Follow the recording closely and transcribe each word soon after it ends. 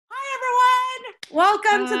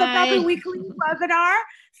Welcome to the Propy Hi. Weekly webinar.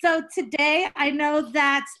 So today I know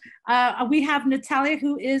that we have Natalia,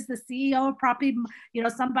 who is the CEO of Propy,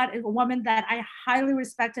 a woman that I highly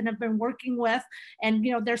respect and have been working with. And,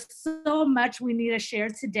 there's so much we need to share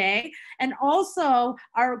today. And also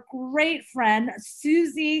our great friend,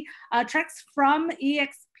 Suzy Truax from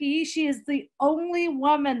EXP. She is the only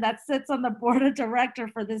woman that sits on the board of director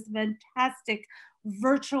for this fantastic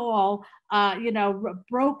virtual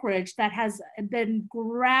brokerage that has been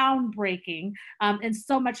groundbreaking in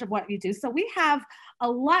so much of what you do. So we have a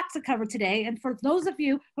lot to cover today. And for those of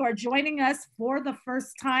you who are joining us for the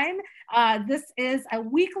first time, this is a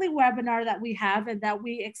weekly webinar that we have and that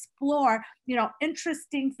we explore,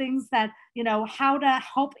 interesting things that, how to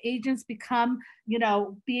help agents become,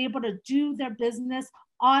 be able to do their business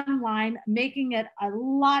online, making it a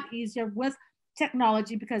lot easier with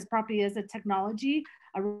technology, because Propy is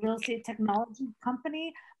a real estate technology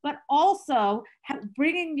company, but also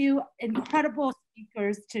bringing you incredible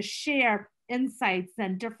speakers to share insights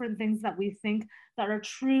and different things that we think that are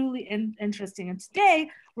truly interesting. And today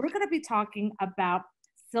we're going to be talking about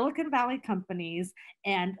Silicon Valley companies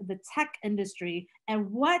and the tech industry, and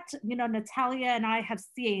what Natalia and I have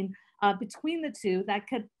seen between the two that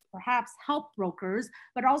could perhaps help brokers,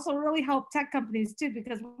 but also really help tech companies too,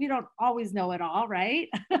 because we don't always know it all, right?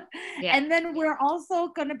 Yeah. And then we're also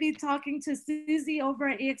going to be talking to Suzy over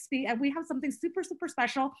at EXP, and we have something super, super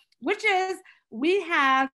special, which is we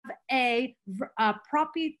have a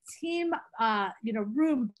Propy team,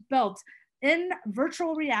 room built in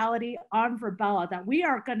virtual reality on Verbella that we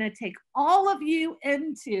are going to take all of you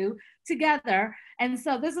into together. And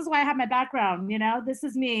so this is why I have my background, this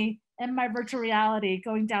is me in my virtual reality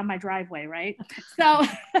going down my driveway, right? So,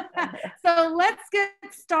 so let's get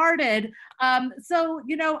started. I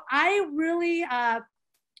really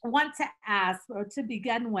want to ask, or to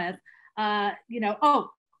begin with,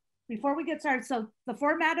 before we get started, so the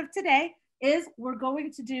format of today is we're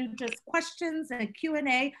going to do just questions and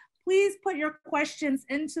Q&A. Please put your questions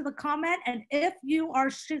into the comment. And if you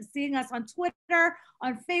are seeing us on Twitter,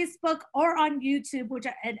 on Facebook, or on YouTube,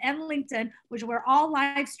 and LinkedIn, which we're all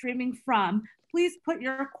live streaming from, please put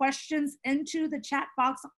your questions into the chat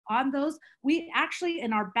box on those. We actually,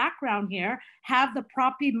 in our background here, have the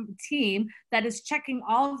Propy team that is checking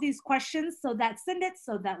all of these questions, so send it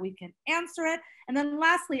so that we can answer it. And then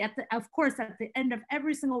lastly, at the end of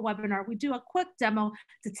every single webinar, we do a quick demo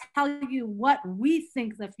to tell you what we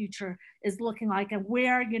think the future is looking like and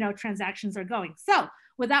where, transactions are going. So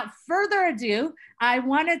without further ado, I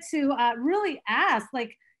wanted to really ask,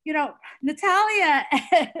 Natalia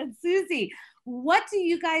and Suzy, what do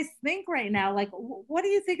you guys think right now? What do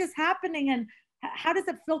you think is happening, and how does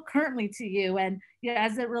it feel currently to you, and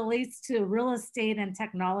as it relates to real estate and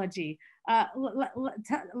technology?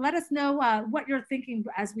 Let us know what you're thinking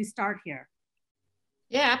as we start here.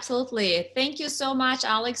 Yeah, absolutely. Thank you so much,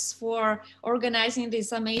 Alex, for organizing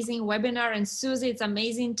this amazing webinar. And Suzy, it's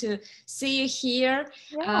amazing to see you here.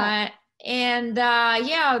 Yeah.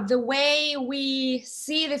 The way we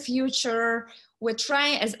see the future, we're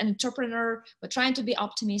trying, as an entrepreneur, we're trying to be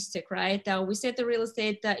optimistic, right? We see the real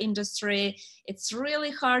estate industry, it's really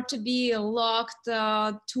hard to be locked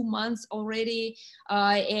 2 months already.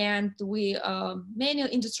 And many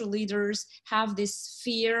industry leaders have this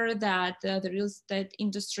fear that the real estate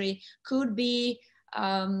industry could be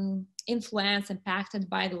influenced, impacted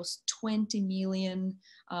by those 20 million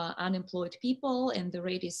unemployed people, and the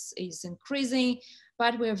rate is increasing.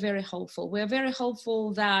 But we're very hopeful. We're very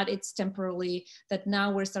hopeful that it's temporarily, that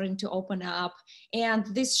now we're starting to open up. And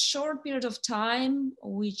this short period of time,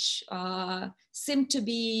 which seemed to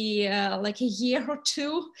be like a year or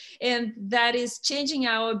two, and that is changing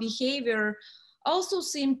our behavior, also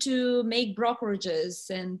seemed to make brokerages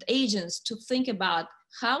and agents to think about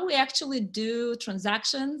how we actually do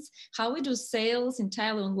transactions, how we do sales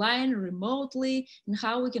entirely online, remotely, and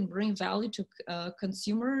how we can bring value to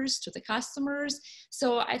consumers, to the customers.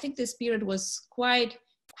 So I think this period was quite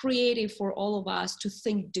creative for all of us to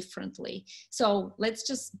think differently. So let's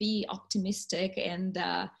just be optimistic and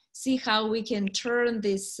see how we can turn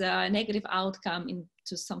this negative outcome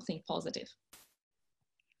into something positive.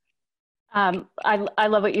 I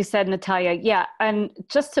love what you said, Natalia. Yeah, and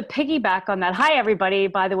just to piggyback on that, hi everybody,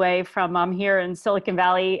 by the way, from here in Silicon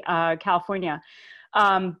Valley, California.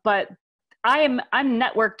 But I'm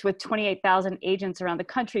networked with 28,000 agents around the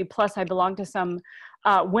country. Plus, I belong to some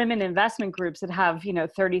women investment groups that have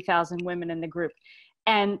 30,000 women in the group.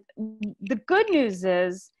 And the good news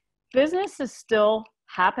is business is still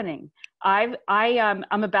happening. I'm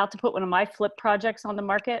about to put one of my flip projects on the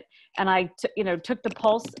market, and I took the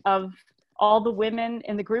pulse of all the women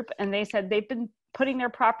in the group, and they said they've been putting their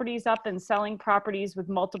properties up and selling properties with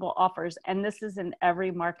multiple offers. And this is in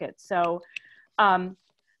every market. So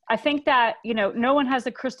I think that, you know, no one has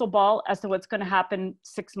a crystal ball as to what's going to happen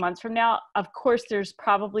 6 months from now. Of course, there's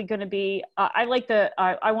probably going to be, I like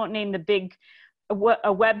I won't name the big,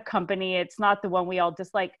 a web company. It's not the one we all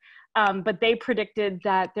dislike. But they predicted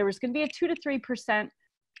that there was going to be a 2 to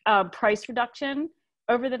 3% price reduction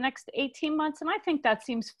over the next 18 months. And I think that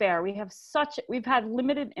seems fair. We've had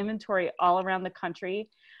limited inventory all around the country,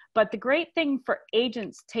 but the great thing for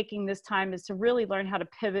agents taking this time is to really learn how to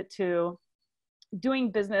pivot to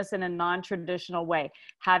doing business in a non-traditional way,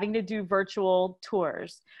 having to do virtual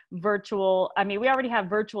tours, we already have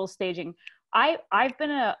virtual staging. I've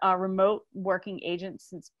been a remote working agent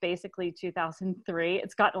since basically 2003.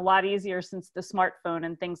 It's gotten a lot easier since the smartphone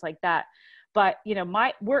and things like that. But, you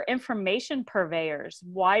know, we're information purveyors.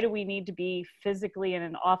 Why do we need to be physically in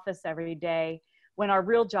an office every day when our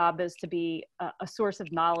real job is to be a source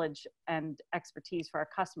of knowledge and expertise for our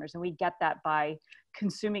customers? And we get that by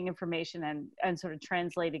consuming information and sort of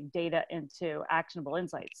translating data into actionable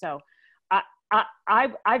insights. So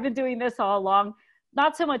I've been doing this all along.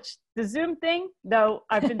 Not so much the Zoom thing, though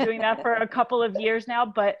I've been doing that for a couple of years now,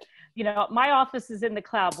 but, you know, my office is in the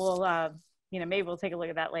cloud. Maybe we'll take a look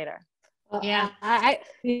at that later. Yeah,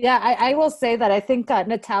 I will say that I think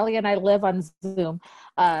Natalia and I live on Zoom.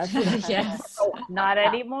 Yes, not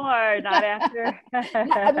anymore. Not after.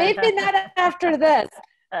 Maybe not after this.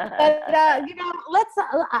 But you know,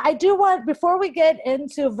 I do want, before we get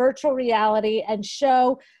into virtual reality and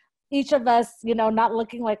show each of us, you know, not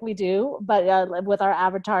looking like we do, but with our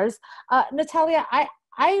avatars, Natalia,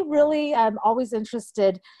 I really am always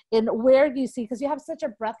interested in where you see, because you have such a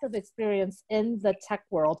breadth of experience in the tech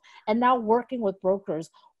world and now working with brokers.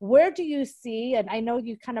 Where do you see, and I know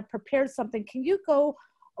you kind of prepared something, can you go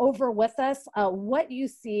over with us what you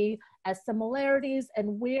see as similarities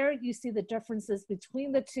and where you see the differences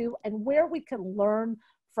between the two and where we can learn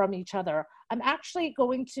from each other? I'm actually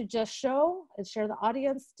going to just show and share the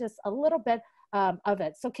audience just a little bit of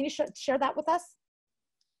it. So can you share that with us?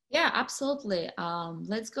 Yeah, absolutely.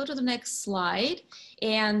 Let's go to the next slide.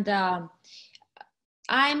 And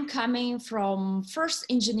I'm coming from first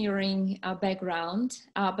engineering background,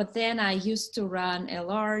 but then I used to run a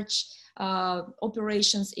large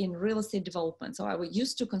operations in real estate development. So I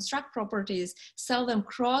used to construct properties, sell them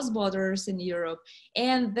cross borders in Europe.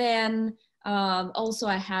 And then also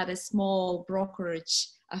I had a small brokerage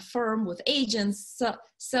firm with agents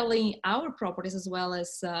selling our properties as well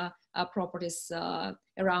as properties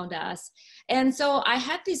around us. And so I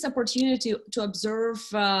had this opportunity to observe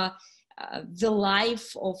the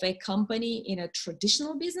life of a company in a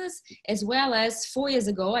traditional business, as well as 4 years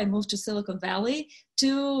ago, I moved to Silicon Valley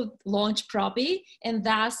to launch Propy. And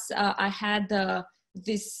thus I had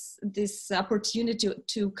this opportunity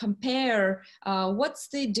to compare what's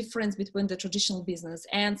the difference between the traditional business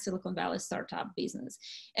and Silicon Valley startup business.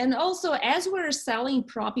 And also, as we're selling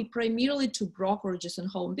Propy primarily to brokerages and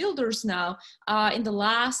home builders now, in the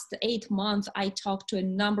last 8 months, I talked to a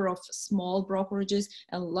number of small brokerages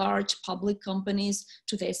and large public companies,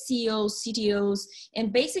 to their CEOs, CTOs,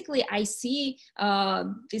 and basically I see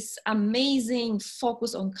this amazing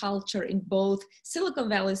focus on culture in both Silicon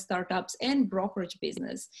Valley startups and brokerage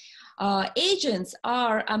business. Agents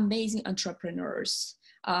are amazing entrepreneurs.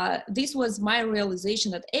 This was my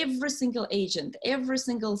realization that every single agent, every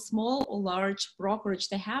single small or large brokerage,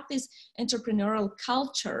 they have this entrepreneurial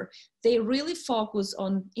culture. They really focus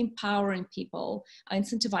on empowering people,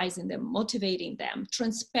 incentivizing them, motivating them.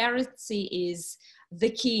 Transparency is the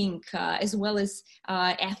king, as well as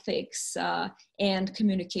ethics and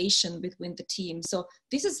communication between the teams. So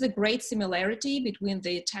this is the great similarity between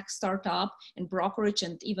the tech startup and brokerage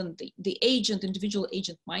and even the agent, individual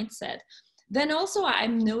agent mindset. Then also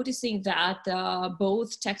I'm noticing that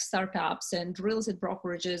both tech startups and real estate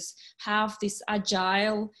brokerages have this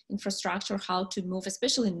agile infrastructure, how to move,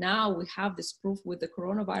 especially now we have this proof with the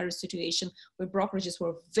coronavirus situation where brokerages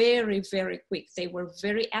were very, very quick. They were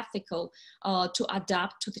very ethical to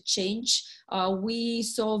adapt to the change. We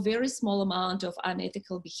saw a very small amount of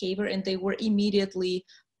unethical behavior and they were immediately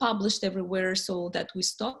published everywhere so that we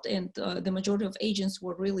stopped, and the majority of agents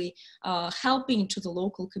were really helping to the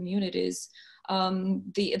local communities.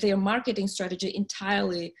 Their marketing strategy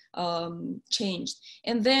entirely changed.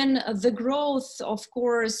 And then the growth, of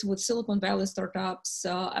course, with Silicon Valley startups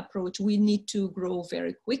approach, we need to grow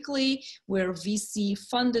very quickly. We're VC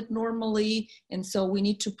funded normally, and so we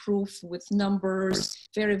need to prove with numbers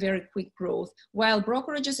very, very quick growth. While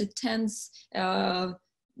brokerages, it tends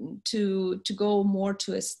to go more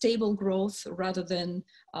to a stable growth rather than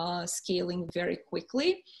scaling very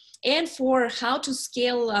quickly. And for how to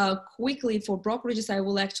scale quickly for brokerages, I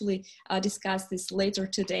will actually discuss this later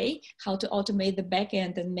today, how to automate the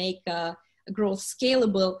backend and make growth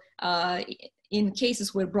scalable in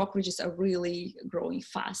cases where brokerages are really growing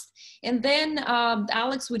fast. And then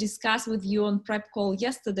Alex, we discussed with you on prep call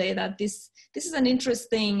yesterday that this is an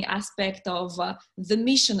interesting aspect of the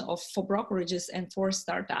mission for brokerages and for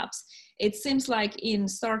startups. It seems like in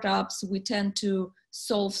startups, we tend to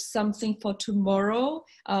solve something for tomorrow,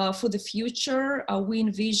 for the future. We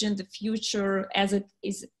envision the future as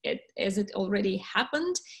it already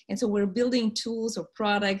happened. And so we're building tools or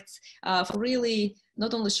products for really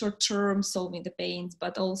not only short-term solving the pains,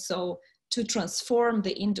 but also to transform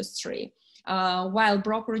the industry. While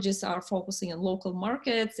brokerages are focusing on local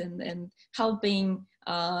markets and helping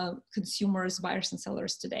consumers, buyers and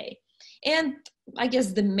sellers today. And I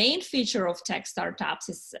guess the main feature of tech startups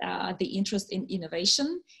is the interest in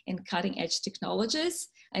innovation and cutting edge technologies.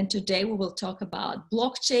 And today we will talk about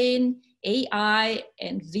blockchain, AI,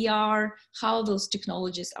 and VR, how those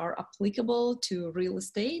technologies are applicable to real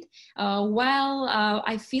estate. While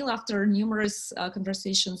I feel after numerous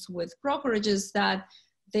conversations with brokerages that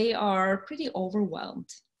they are pretty overwhelmed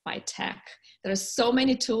by tech. There are so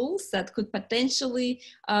many tools that could potentially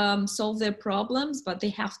solve their problems, but they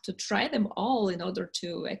have to try them all in order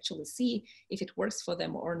to actually see if it works for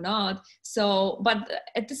them or not. So, but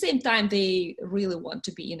at the same time, they really want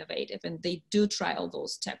to be innovative and they do try all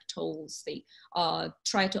those tech tools. They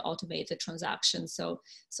try to automate the transaction. So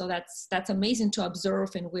that's amazing to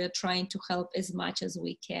observe, and we're trying to help as much as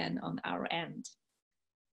we can on our end.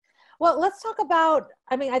 Well, let's talk about,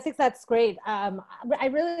 I mean, I think that's great. I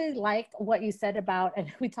really liked what you said about,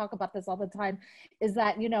 and we talk about this all the time, is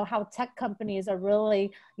that, you know, how tech companies are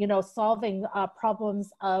really, you know, solving problems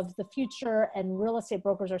of the future, and real estate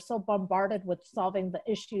brokers are so bombarded with solving the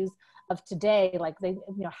issues of today, like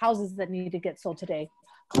houses that need to get sold today,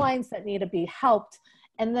 clients that need to be helped.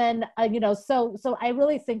 And then, so I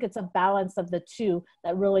really think it's a balance of the two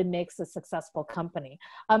that really makes a successful company.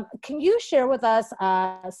 Can you share with us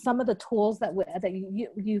some of the tools that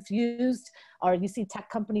you've used or you see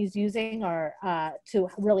tech companies using or to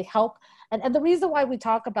really help? And the reason why we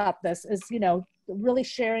talk about this is, really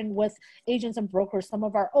sharing with agents and brokers some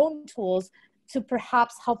of our own tools to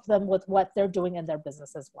perhaps help them with what they're doing in their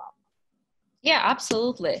business as well. Yeah,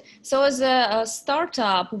 absolutely. So as a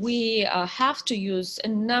startup, we have to use a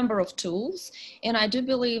number of tools. And I do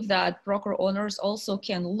believe that broker owners also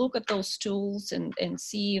can look at those tools and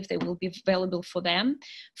see if they will be available for them.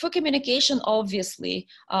 For communication, obviously,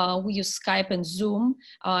 we use Skype and Zoom.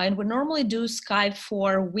 And we normally do Skype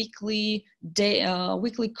for weekly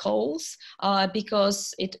calls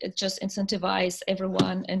because it just incentivizes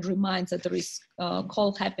everyone and reminds that there is a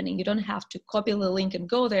call happening. You don't have to copy the link and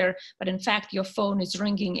go there, but in fact, your phone is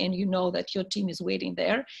ringing and you know that your team is waiting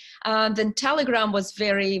there. Then Telegram was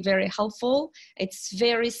very, very helpful. It's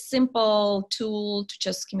very simple tool to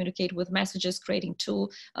just communicate with messages, creating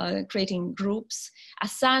groups.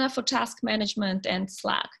 Asana for task management and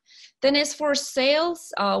Slack. Then as for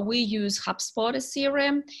sales, we use HubSpot as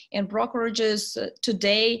CRM, and brokerages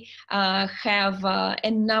today have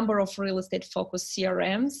a number of real estate focused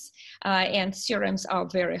CRMs, and CRMs are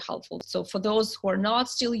very helpful. So for those who are not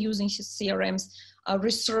still using CRMs,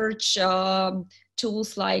 research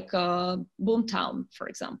tools like Boomtown, for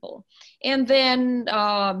example. And then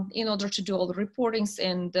in order to do all the reportings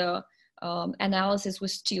and analysis, we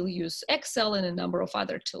still use Excel and a number of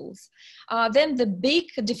other tools. Then the big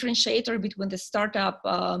differentiator between the startup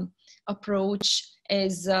approach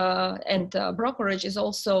and brokerage is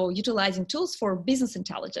also utilizing tools for business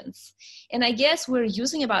intelligence. And I guess we're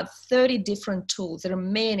using about 30 different tools. There are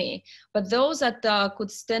many, but those that could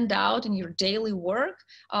stand out in your daily work,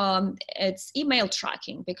 it's email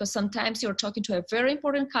tracking, because sometimes you're talking to a very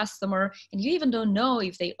important customer and you even don't know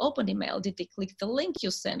if they opened email, did they click the link you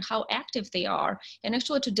sent, how active they are. And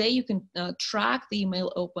actually today you can track the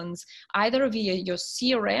email opens either via your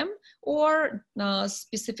CRM or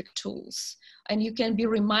specific tools. And you can be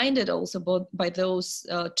reminded also by those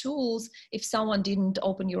tools if someone didn't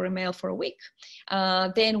open your email for a week.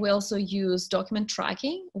 Then we also use document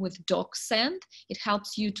tracking with DocSend. It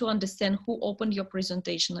helps you to understand who opened your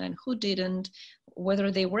presentation and who didn't,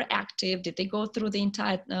 whether they were active, did they go through the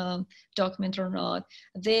entire document or not.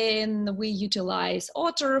 Then we utilize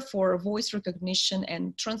Otter for voice recognition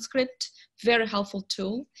and transcript, very helpful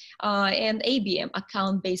tool, and ABM,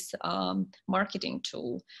 account-based marketing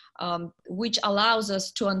tool, which allows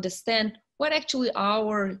us to understand what actually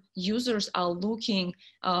our users are looking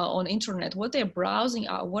on internet, what they're browsing,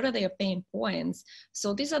 what are their pain points.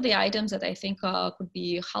 So these are the items that I think could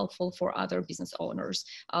be helpful for other business owners.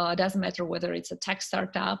 Doesn't matter whether it's a tech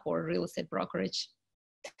startup or real estate brokerage.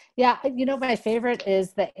 Yeah, you know, my favorite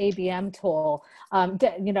is the ABM tool.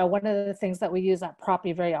 You know, one of the things that we use at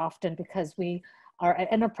Propy very often, because we are an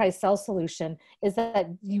enterprise sales solution, is that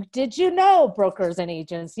did you know, brokers and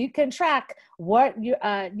agents, you can track what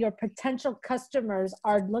your potential customers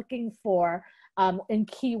are looking for in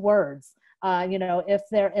keywords. You know, if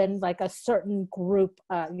they're in like a certain group,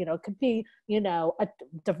 you know, it could be, you know,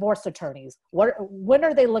 divorce attorneys. When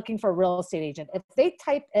are they looking for a real estate agent? If they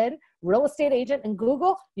type in real estate agent in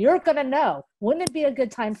Google, you're going to know. Wouldn't it be a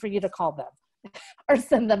good time for you to call them or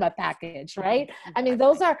send them a package, right? I mean,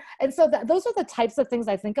 those are the types of things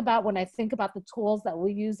I think about when I think about the tools that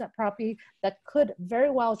we use at Propy that could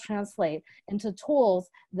very well translate into tools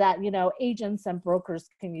that, you know, agents and brokers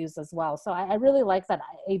can use as well. So I really like that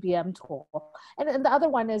ABM tool. And the other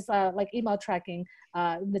one is like email tracking,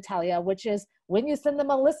 Natalia, which is when you send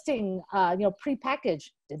them a listing, you know,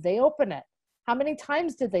 pre-packaged, did they open it? How many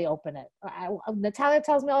times did they open it? Natalia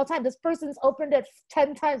tells me all the time, this person's opened it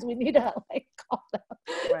 10 times. We need to like call them.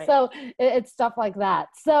 Right. So it's stuff like that.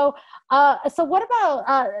 So, so what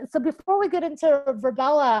about, so before we get into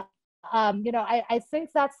Virbela, you know, I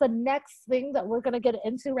think that's the next thing that we're going to get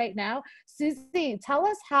into right now. Suzy, tell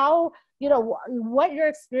us how, you know, what your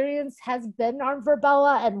experience has been on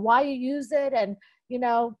Virbela and why you use it, and, you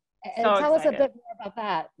know, and tell us a bit more about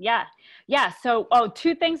that. Yeah. So,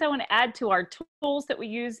 two things I want to add to our tools that we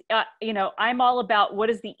use. You know, I'm all about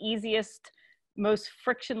what is the easiest, most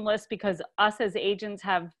frictionless, because us as agents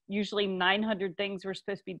have usually 900 things we're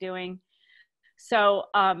supposed to be doing. So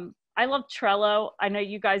I love Trello. I know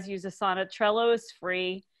you guys use Asana. Trello is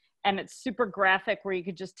free and it's super graphic, where you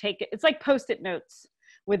could just take it. It's like Post-it notes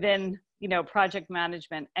within, you know, project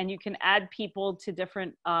management, and you can add people to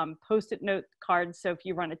different Post-it note cards. So if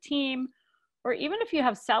you run a team, or even if you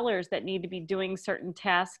have sellers that need to be doing certain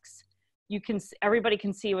tasks, everybody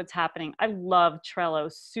can see what's happening. I love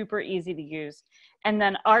Trello, super easy to use. And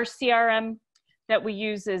then our CRM that we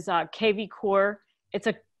use is KV Core. It's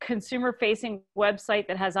a consumer-facing website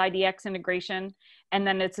that has IDX integration, and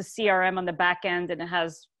then it's a CRM on the back end, and it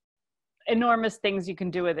has enormous things you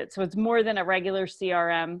can do with it. So it's more than a regular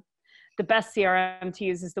CRM. The best CRM to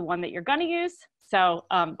use is the one that you're going to use. So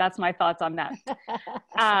that's my thoughts on that.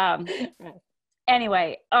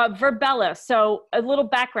 Anyway, Virbela. So a little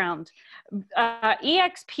background.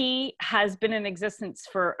 EXP has been in existence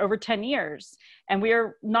for over 10 years. And we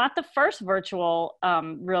are not the first virtual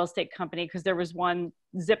real estate company, because there was one,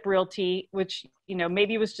 Zip Realty, which, you know,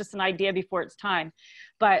 maybe it was just an idea before its time.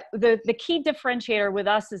 But the key differentiator with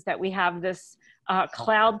us is that we have this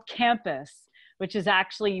cloud campus, which is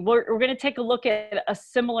actually, we're going to take a look at a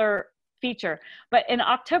similar feature. But in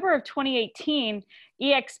October of 2018,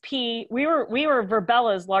 EXP, we were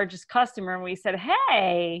Virbela's largest customer, and we said,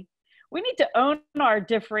 hey, we need to own our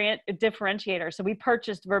differentiator. So we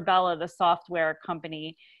purchased Virbela, the software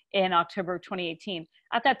company, in October of 2018.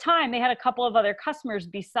 At that time, they had a couple of other customers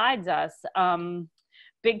besides us.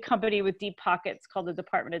 Big company with deep pockets called the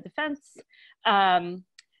Department of Defense.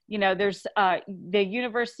 You know, there's the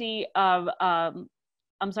University of,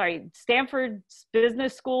 Stanford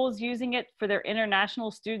Business School is using it for their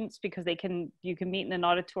international students, because you can meet in an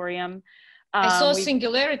auditorium. I saw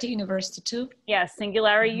Singularity University too. Yeah,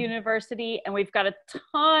 Singularity University. And we've got a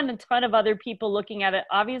ton of other people looking at it.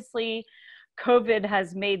 Obviously, COVID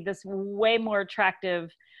has made this way more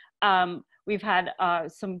attractive. We've had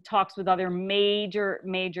some talks with other major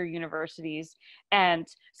universities. And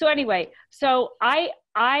so anyway, so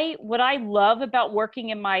what I love about working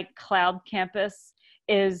in my cloud campus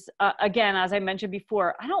is, again, as I mentioned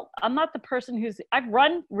before, I'm not the person I've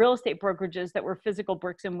run real estate brokerages that were physical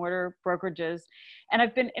bricks and mortar brokerages. And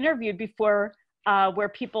I've been interviewed before where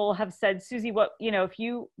people have said, Suzy, if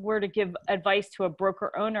you were to give advice to a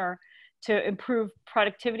broker owner to improve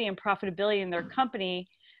productivity and profitability in their company,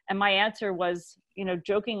 and my answer was,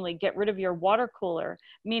 jokingly, get rid of your water cooler,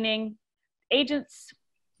 meaning agents,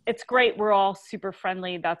 it's great. We're all super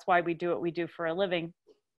friendly. That's why we do what we do for a living.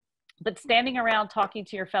 But standing around talking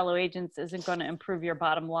to your fellow agents isn't going to improve your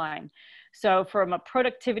bottom line. So from a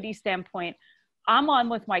productivity standpoint, I'm on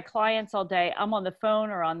with my clients all day. I'm on the phone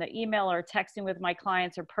or on the email or texting with my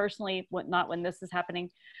clients, or personally, not when this is happening.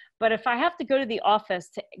 But if I have to go to the office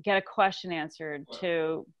to get a question answered,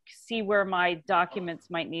 to see where my documents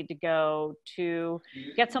might need to go, to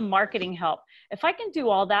get some marketing help, if I can do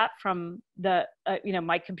all that from the,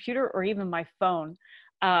 my computer or even my phone,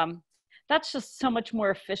 that's just so much more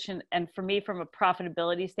efficient. And for me, from a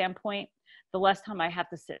profitability standpoint, the less time I have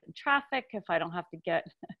to sit in traffic, if I don't have to get,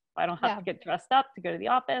 if I don't have to get dressed up to go to the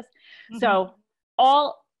office. So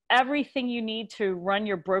everything you need to run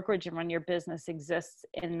your brokerage and run your business exists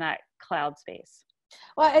in that cloud space.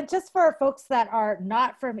 Well, and just for folks that are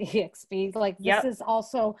not from EXP, like this is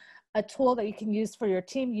also a tool that you can use for your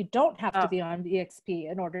team. You don't have to be on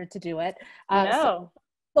EXP in order to do it. So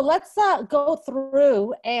let's go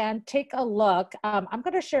through and take a look. I'm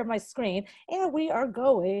going to share my screen, and we are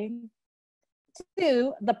going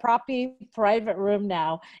to the Propy private room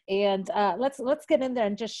now. And let's get in there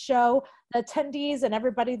and just show the attendees and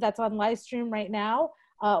everybody that's on live stream right now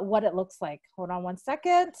what it looks like. Hold on one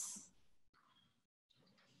second.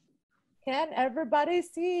 Can everybody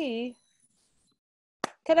see?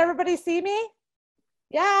 Can everybody see me?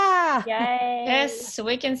 Yeah. Yay. Yes,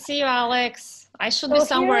 we can see you, Alex. I should be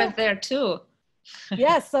somewhere there too.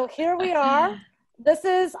 Yes, so here we are. This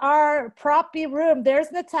is our Propy room.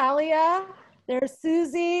 There's Natalia, there's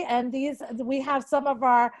Suzy, and we have some of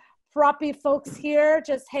our Propy folks here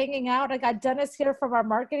just hanging out. I got Dennis here from our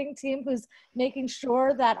marketing team who's making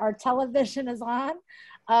sure that our television is on.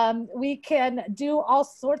 We can do all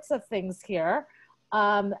sorts of things here.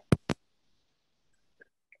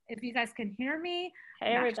 If you guys can hear me.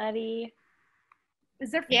 Hey, everybody.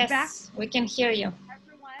 Is there feedback? Yes, we can hear you.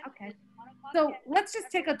 Everyone? Okay. So let's just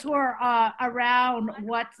take a tour around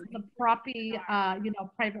what the Propy,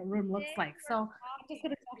 private room looks like. So I'm just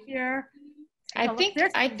going to go here. I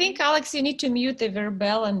think Alex, you need to mute the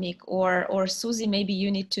Verbella mic, or Suzy, maybe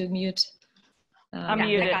you need to mute. I'm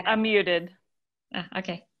muted. I'm muted.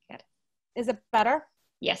 Okay, got it. Is it better?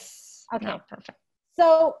 Yes. Okay. No, perfect.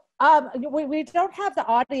 So we don't have the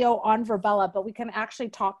audio on Verbella, but we can actually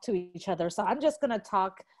talk to each other. So I'm just going to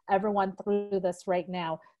talk everyone through this right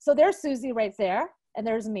now. So there's Suzy right there, and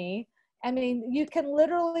there's me. I mean, you can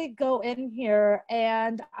literally go in here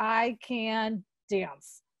and I can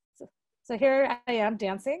dance. So here I am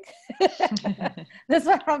dancing. This is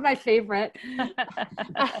one of my favorite.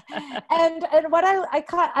 and what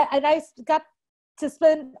I got to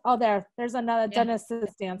spend, there's another, Dennis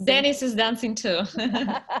is dancing. Dennis is dancing too.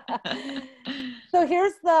 So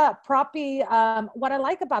here's the Propy. What I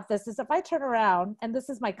like about this is if I turn around, and this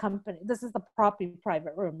is my company, this is the Propy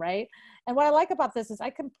private room, right? And what I like about this is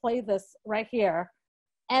I can play this right here.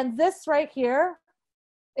 And this right here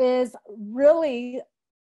is really,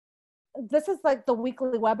 this is like the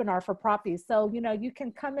weekly webinar for Propy. So, you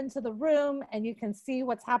can come into the room and you can see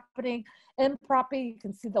what's happening in Propy. You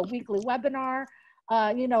can see the weekly webinar,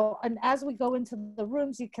 and as we go into the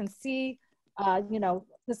rooms, you can see,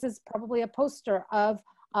 this is probably a poster of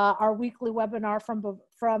our weekly webinar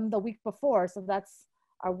from the week before. So that's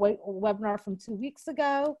our webinar from 2 weeks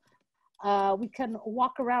ago. We can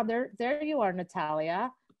walk around there. There you are,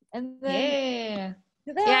 Natalia. And then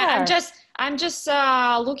yeah, I'm just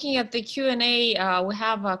looking at the Q&A. We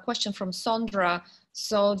have a question from Sondra.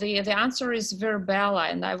 So the answer is Verbella,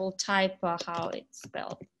 and I will type how it's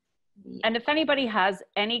spelled. And if anybody has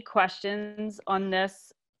any questions on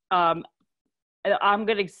this, I'm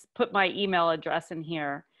going to put my email address in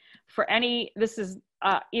here. This is,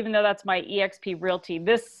 even though that's my EXP Realty,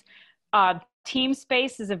 this team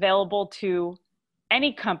space is available to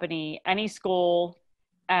any company, any school.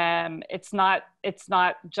 It's not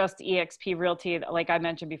just EXP Realty. Like I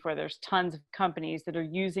mentioned before, there's tons of companies that are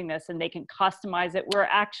using this and they can customize it.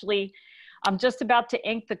 I'm just about to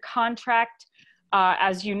ink the contract.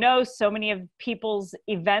 As you know, so many of people's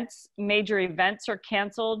major events are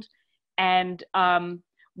canceled. And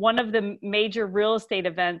one of the major real estate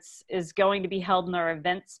events is going to be held in our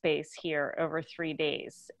event space here over 3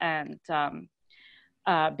 days. And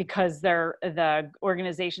because the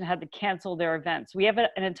organization had to cancel their events. We have an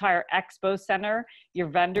entire expo center. Your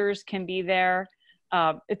vendors can be there.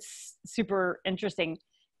 It's super interesting.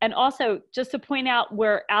 And also, just to point out,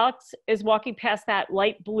 where Alex is walking past that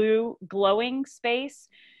light blue glowing space,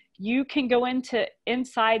 you can go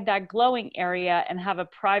inside that glowing area and have a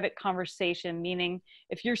private conversation, meaning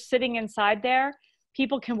if you're sitting inside there,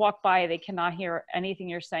 people can walk by, they cannot hear anything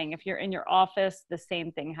you're saying. If you're in your office, the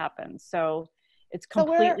same thing happens. So it's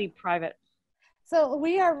completely private. So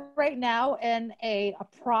we are right now in a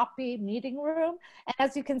Propy meeting room. And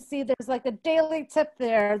as you can see, there's like a daily tip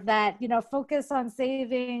there that, focus on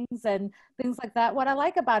savings and things like that. What I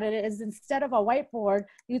like about it is instead of a whiteboard,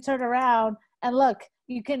 you turn around and look,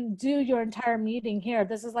 you can do your entire meeting here.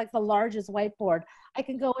 This is like the largest whiteboard. I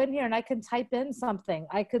can go in here and I can type in something.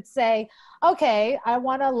 I could say, okay, I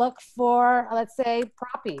want to look for, let's say,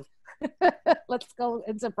 Propy. Let's go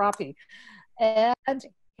into Propy. And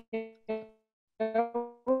here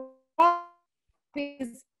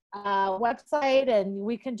website, and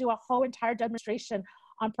we can do a whole entire demonstration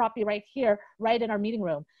on Propy right here, right in our meeting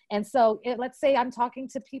room. And so let's say I'm talking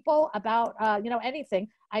to people about, anything,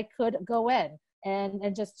 I could go in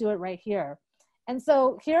and just do it right here. And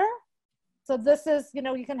so here, so this is,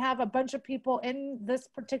 you can have a bunch of people in this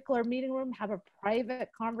particular meeting room, have a private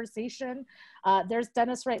conversation. There's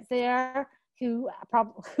Dennis right there, who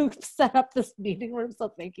set up this meeting room. So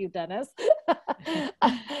thank you, Dennis.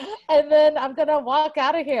 And then I'm gonna walk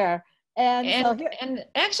out of here. And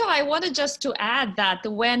actually, I wanted just to add that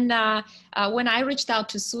when I reached out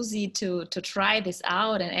to Suzy to try this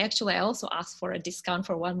out, and actually I also asked for a discount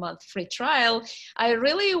for 1 month free trial, I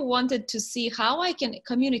really wanted to see how I can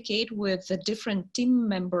communicate with the different team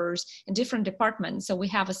members in different departments. So we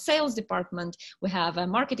have a sales department, we have a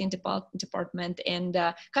marketing department, and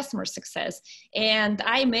customer success. And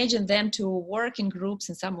I imagine them to work in groups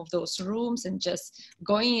in some of those rooms and just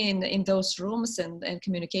going in those rooms and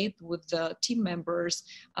communicate with the team members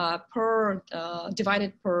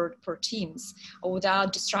divided per teams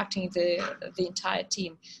without distracting the entire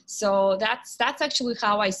team. So that's actually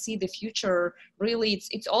how I see the future. Really,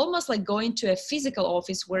 it's almost like going to a physical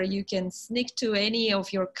office where you can sneak to any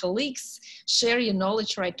of your colleagues, share your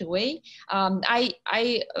knowledge right away.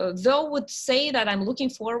 I though would say that I'm looking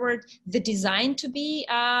forward the design to be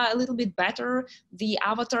a little bit better. The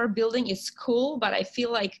avatar building is cool, but I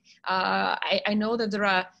feel like I know that there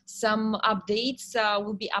are some updates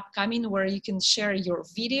will be upcoming where you can share your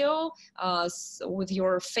video with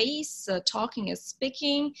your face, talking and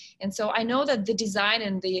speaking. And so I know that the design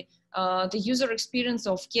and the user experience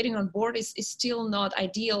of getting on board is still not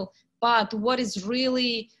ideal, but what is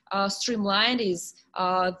really streamlined is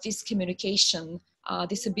this communication,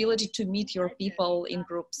 this ability to meet your people in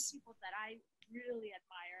groups. People that I really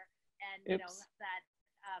admire, and that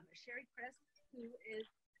Sherry Chris, who is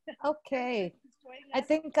okay. I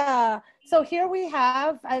think, so here we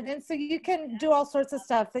have, and so you can do all sorts of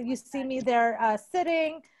stuff. That you see me there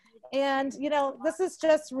sitting, and, this is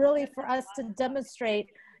just really for us to demonstrate,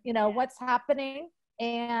 what's happening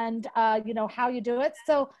and, how you do it.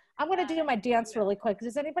 So I'm going to do my dance really quick.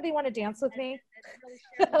 Does anybody want to dance with me?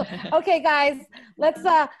 Okay, guys, let's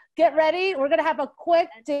get ready. We're going to have a quick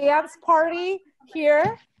dance party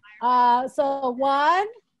here. So 1,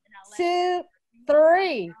 2,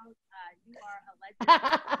 3.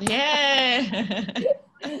 Yeah.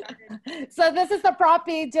 So this is the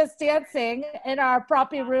Propy just dancing in our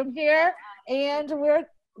Propy room here, and we're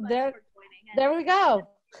there. There we go.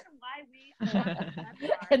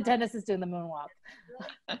 And Dennis is doing the moonwalk.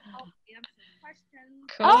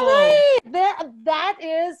 Cool. All right, that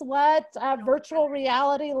is what virtual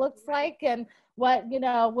reality looks like, and what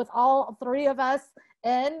with all 3 of us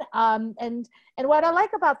in. And what I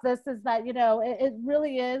like about this is that it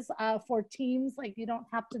really is for teams. Like, you don't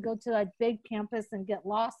have to go to a big campus and get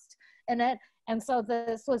lost in it. And so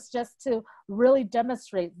this was just to really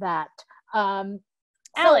demonstrate that.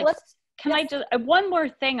 Alex, can I just, one more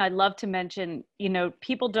thing I'd love to mention,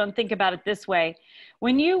 people don't think about it this way.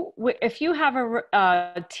 If you have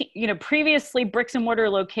a, previously bricks and mortar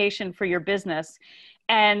location for your business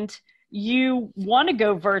and you want to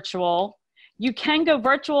go virtual, you can go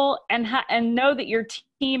virtual and know that your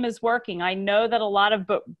team is working. I know that a lot of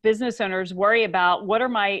business owners worry about, what are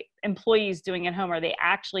my employees doing at home? Are they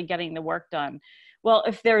actually getting the work done? Well,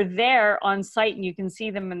 if they're there on site and you can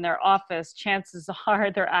see them in their office, chances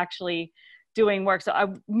are they're actually doing work.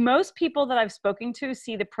 So most people that I've spoken to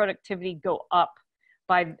see the productivity go up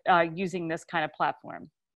by using this kind of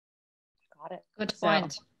platform. Got it. Good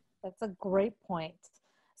point. That's a great point.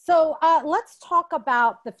 So let's talk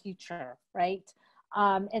about the future, right?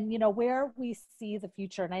 And where we see the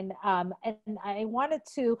future. And I wanted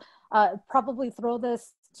to probably throw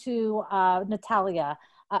this to Natalia.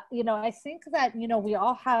 I think that we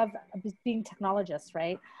all have, being technologists,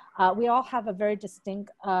 right? We all have a very distinct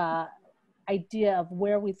idea of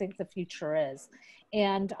where we think the future is.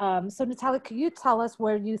 And so Natalia, can you tell us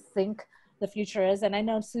where you think the future is? And I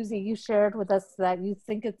know, Suzy, you shared with us that you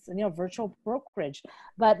think it's, virtual brokerage,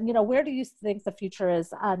 but, where do you think the future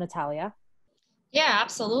is, Natalia? Yeah,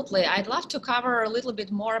 absolutely. I'd love to cover a little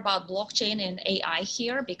bit more about blockchain and AI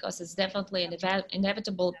here, because it's definitely an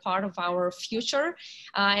inevitable part of our future.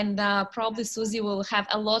 And probably Suzy will have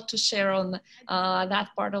a lot to share on that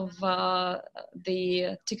part of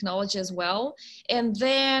the technology as well. And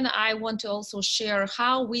then I want to also share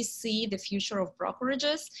how we see the future of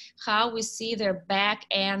brokerages, how we see their back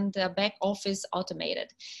office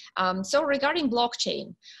automated. So regarding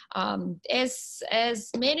blockchain,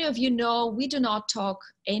 as many of you know, we do not talk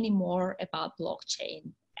anymore about blockchain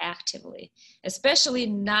actively, especially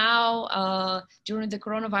now during the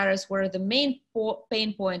coronavirus, where the main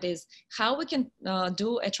pain point is how we can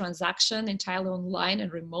do a transaction entirely online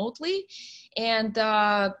and remotely. And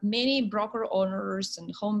many broker owners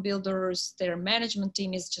and home builders, their management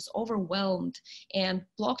team is just overwhelmed, and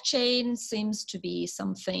blockchain seems to be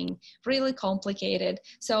something really complicated.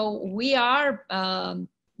 So we are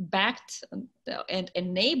backed and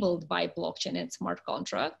enabled by blockchain and smart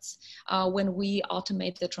contracts when we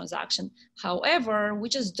automate the transaction. However, we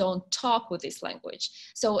just don't talk with this language.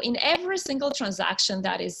 So in every single transaction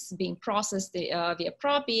that is being processed via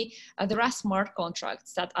Propy, there are smart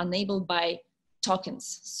contracts that are enabled by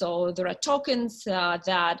tokens. So there are tokens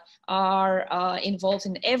that are involved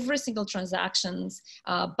in every single transactions,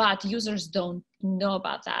 but users don't know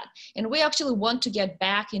about that. And we actually want to get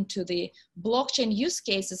back into the blockchain use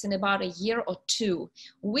cases in about a year or two.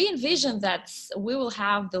 We envision that we will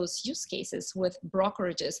have those use cases with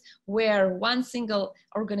brokerages where one single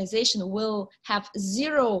organization will have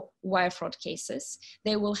 0 wire fraud cases.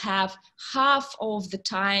 They will have half of the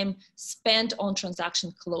time spent on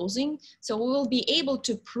transaction closing. So we will be able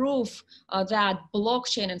to prove that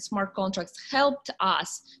blockchain and smart contracts helped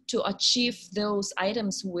us to achieve those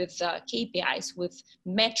items with KPIs, with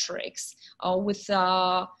metrics, with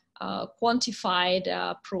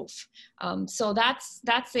quantified proof. So that's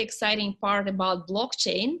the exciting part about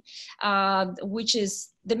blockchain, which is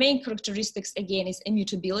the main characteristics, again, is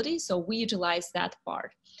immutability. So we utilize that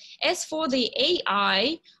part. As for the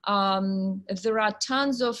AI, there are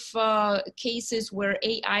tons of cases where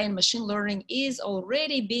AI and machine learning is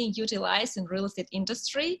already being utilized in real estate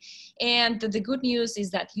industry. And the good news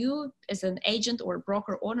is that you, as an agent or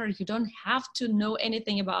broker owner, you don't have to know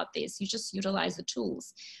anything about this. You just utilize the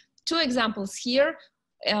tools. 2 examples here.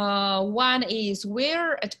 One is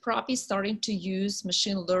we're at Propy starting to use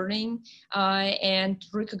machine learning and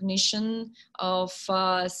recognition of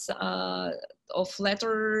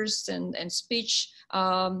letters and speech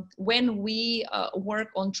when we work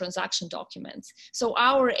on transaction documents. So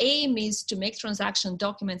our aim is to make transaction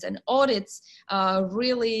documents and audits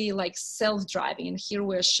really like self-driving. And here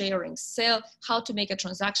we're sharing how to make a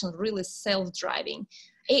transaction really self-driving.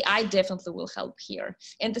 AI definitely will help here.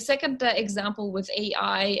 And the second example with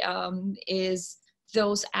AI is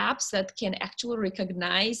those apps that can actually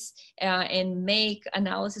recognize and make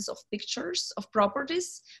analysis of pictures of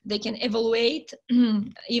properties. They can evaluate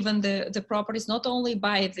even the properties, not only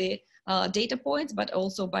by the data points, but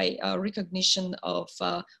also by recognition of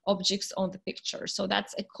objects on the picture. So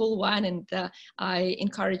that's a cool one, and I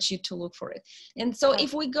encourage you to look for it. And so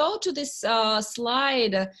if we go to this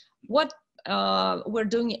slide, what we're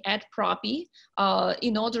doing at Propy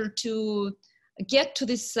in order to get to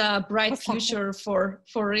this bright future for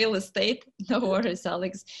real estate. No worries,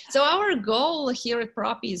 Alex. So our goal here at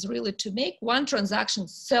Propy is really to make one transaction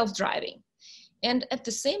self-driving, and at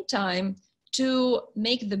the same time to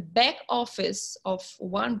make the back office of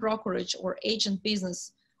one brokerage or agent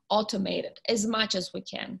business automated as much as we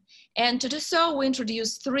can. And to do so, we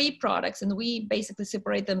introduced 3 products, and we basically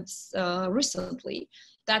separate them recently.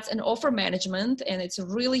 That's an offer management, and it's a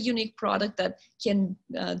really unique product that can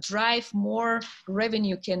drive more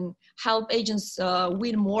revenue, can help agents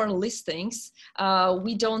win more listings.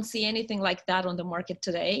 We don't see anything like that on the market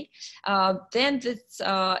today. Then it's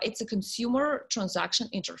a consumer transaction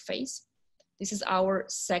interface. This is our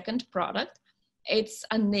second product. It's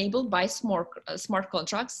enabled by smart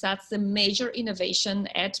contracts. That's the major innovation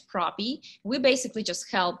at Propy. We basically just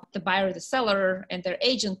help the buyer, the seller, and their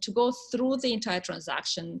agent to go through the entire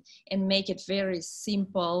transaction and make it very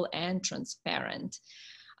simple and transparent.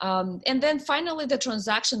 And then finally, the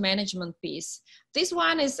transaction management piece. This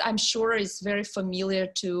one is, I'm sure, is very familiar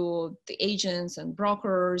to the agents and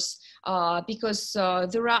brokers because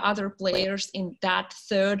there are other players in that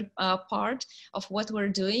third part of what we're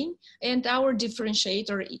doing. And our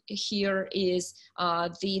differentiator here is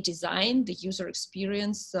the design, the user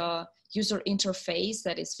experience, user interface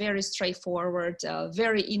that is very straightforward,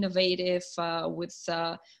 very innovative with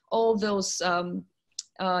all those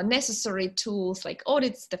necessary tools like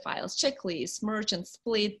audits, the files, checklists, merge and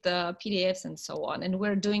split the PDFs, and so on. And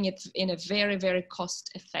we're doing it in a very, very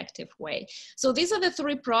cost-effective way. So these are the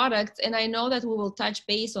 3 products, and I know that we will touch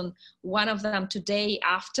base on one of them today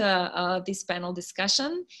after this panel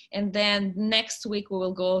discussion. And then next week, we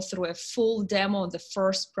will go through a full demo of the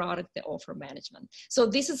first product, the offer management. So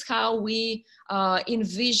this is how we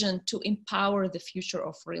envision to empower the future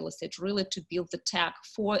of real estate, really to build the tech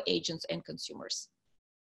for agents and consumers.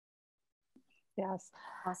 Yes.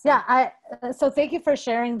 Awesome. Yeah. So thank you for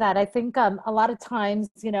sharing that. I think a lot of times,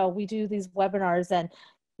 we do these webinars and,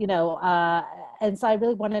 and so I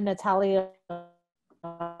really wanted Natalia,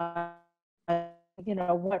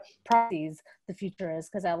 what properties the future is,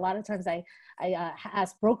 because a lot of times I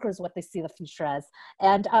ask brokers what they see the future as.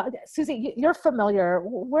 And Suzy, you're familiar.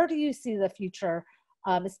 Where do you see the future,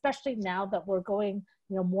 especially now that we're going,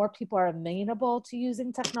 more people are amenable to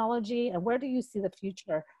using technology, and where do you see the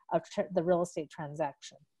future of the real estate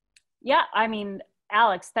transaction? Yeah, I mean,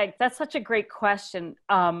 Alex, that's such a great question.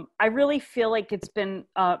 I really feel like it's been,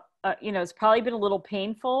 it's probably been a little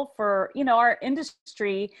painful for, our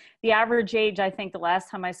industry. The average age, I think the last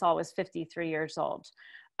time I saw was 53 years old.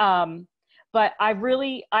 But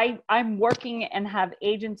I'm working and have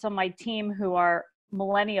agents on my team who are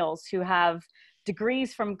millennials who have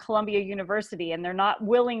degrees from Columbia University, and they're not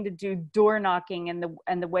willing to do door knocking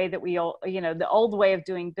and the way that we all, the old way of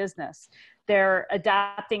doing business. They're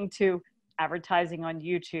adapting to advertising on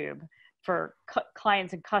YouTube for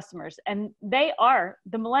clients and customers. And the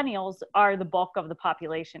millennials are the bulk of the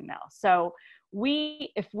population now. So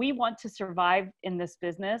if we want to survive in this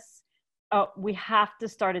business, we have to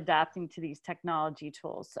start adapting to these technology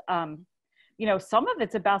tools. Some of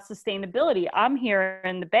it's about sustainability. I'm here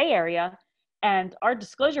in the Bay Area, and our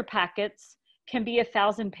disclosure packets can be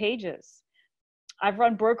 1,000 pages. I've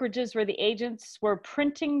run brokerages where the agents were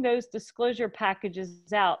printing those disclosure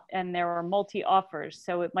packages out, and there were multi-offers.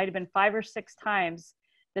 So it might have been 5 or 6 times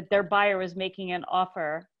that their buyer was making an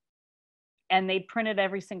offer, and they printed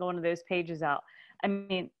every single one of those pages out. I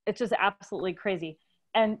mean, it's just absolutely crazy.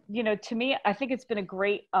 And, to me, I think it's been a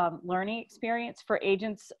great learning experience for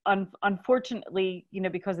agents. Unfortunately,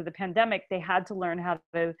 because of the pandemic, they had to learn how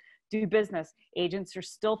to do business. Agents are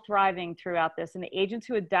still thriving throughout this, and the agents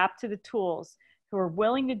who adapt to the tools, who are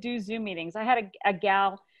willing to do Zoom meetings. I had a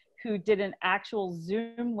gal who did an actual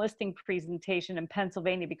Zoom listing presentation in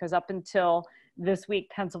Pennsylvania, because up until this week,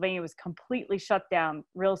 Pennsylvania was completely shut down.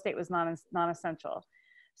 Real estate was non-essential.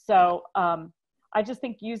 So I just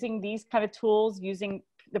think using these kind of tools, using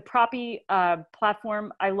the Propy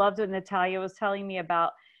platform, I loved what Natalia was telling me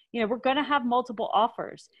about, we're gonna have multiple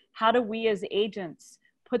offers. How do we as agents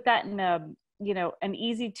put that in an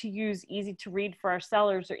easy to use, easy to read for our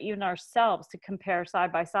sellers, or even ourselves, to compare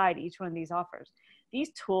side by side each one of these offers?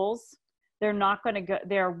 These tools, they're not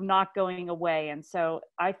going away. And so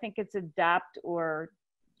I think it's adapt or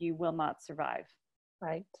you will not survive.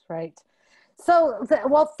 Right. So,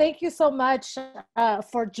 well, thank you so much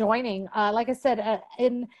for joining. Like I said,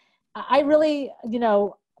 I really,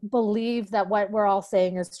 believe that what we're all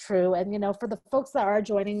saying is true. And, for the folks that are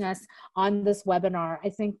joining us on this webinar, I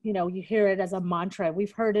think, you hear it as a mantra.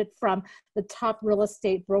 We've heard it from the top real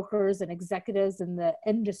estate brokers and executives in the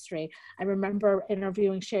industry. I remember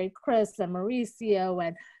interviewing Sherry Chris and Mauricio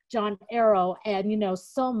and John Arrow, and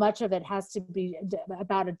so much of it has to be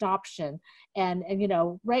about adoption. And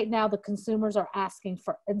right now the consumers are asking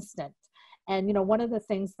for instant. And one of the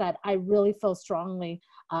things that I really feel strongly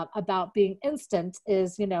about being instant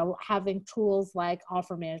is having tools like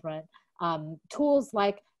offer management, tools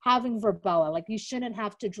like having Verbella. Like, you shouldn't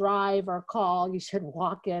have to drive or call. You should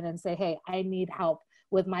walk in and say, hey, I need help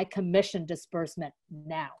with my commission disbursement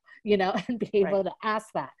now. And be able to ask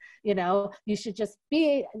that. You should just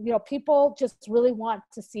be, people just really want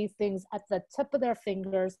to see things at the tip of their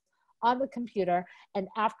fingers on the computer. And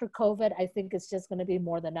after COVID, I think it's just going to be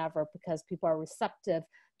more than ever, because people are receptive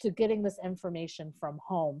to getting this information from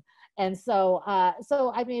home. And so,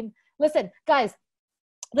 I mean, listen, guys,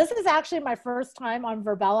 this is actually my first time on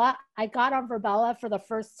Verbella. I got on Verbella for the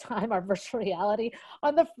first time, our virtual reality,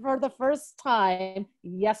 for the first time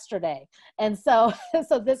yesterday. And so,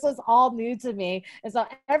 this was all new to me. And so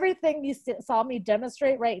everything you saw me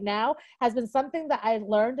demonstrate right now has been something that I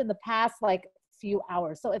learned in the past, few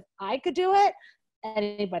hours. So if I could do it,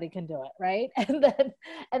 anybody can do it, right? And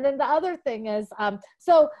then the other thing is,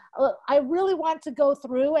 I really want to go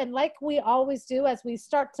through, and like we always do as we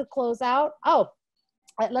start to close out,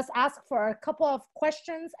 let's ask for a couple of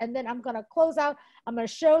questions, and then I'm going to close out. I'm going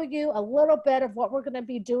to show you a little bit of what we're going to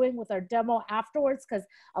be doing with our demo afterwards, because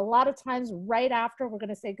a lot of times right after, we're going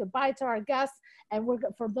to say goodbye to our guests. And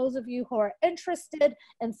for those of you who are interested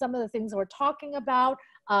in some of the things we're talking about,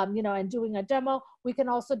 and doing a demo, we can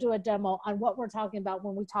also do a demo on what we're talking about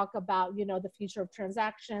when we talk about, the future of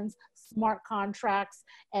transactions, smart contracts,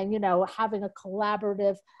 and, having a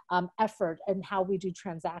collaborative effort in how we do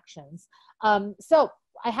transactions. So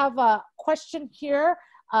I have a question here.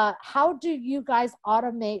 How do you guys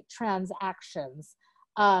automate transactions?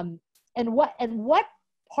 And what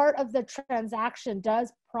part of the transaction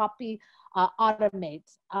does Propy automate?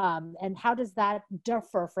 And how does that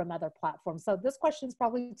differ from other platforms? So this question is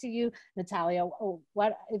probably to you, Natalia.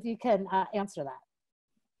 What if you can answer that?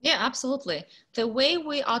 Yeah, absolutely. The way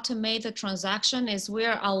we automate the transaction is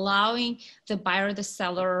we're allowing the buyer, the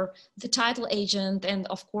seller, the title agent, and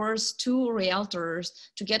of course, two realtors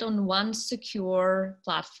to get on one secure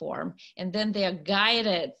platform. And then they are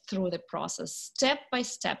guided through the process, step by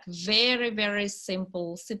step, very, very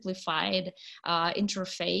simple, simplified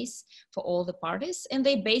interface for all the parties. And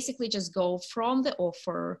they basically just go from the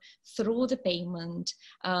offer through the payment,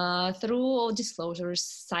 through all disclosures,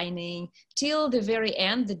 signing, till the very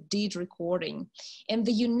end, the deed recording. And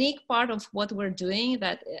the unique part of what we're doing,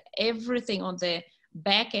 that everything on the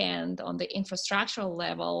back end, on the infrastructural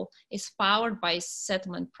level, is powered by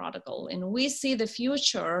settlement protocol. And we see the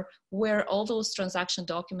future where all those transaction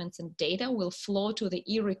documents and data will flow to the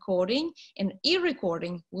e-recording, and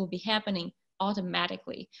e-recording will be happening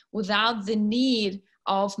automatically without the need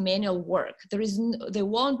of manual work. There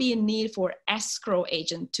won't be a need for escrow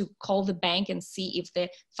agent to call the bank and see if the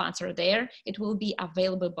funds are there. It will be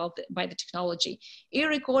available by the technology.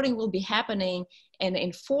 E-recording will be happening and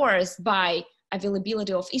enforced by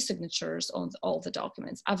availability of e-signatures on all the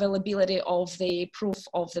documents, availability of the proof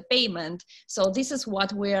of the payment. So this is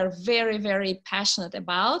what we are very, very passionate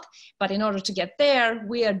about. But in order to get there,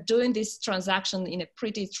 we are doing this transaction in a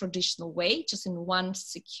pretty traditional way, just in one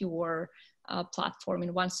secure platform,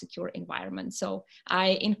 in one secure environment. So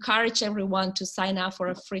I encourage everyone to sign up for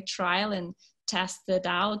a free trial and test it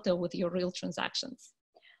out with your real transactions.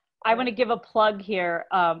 I want to give a plug here.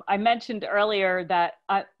 I mentioned earlier that,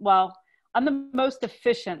 I'm the most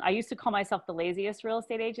efficient. I used to call myself the laziest real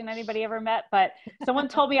estate agent anybody ever met, but someone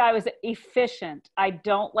told me I was efficient. I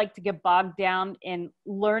don't like to get bogged down in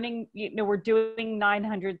learning. We're doing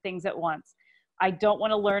 900 things at once. I don't want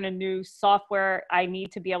to learn a new software. I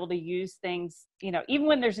need to be able to use things, even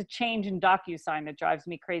when there's a change in DocuSign that drives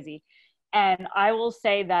me crazy. And I will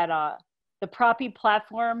say that the Propy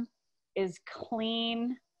platform is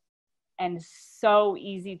clean and so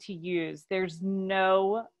easy to use. There's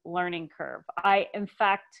no learning curve. In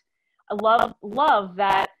fact, I love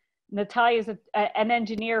that Natalia is an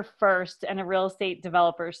engineer first and a real estate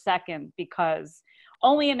developer second, because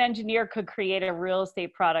only an engineer could create a real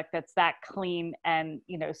estate product that's that clean and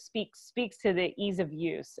speaks to the ease of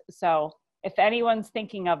use. So if anyone's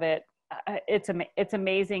thinking of it, it's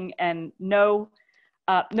amazing, and no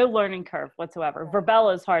learning curve whatsoever.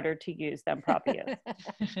 Verbella is harder to use than Propy is.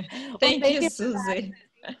 Thank you, Suzy.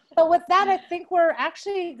 So with that, I think we're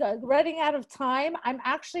actually running out of time. I'm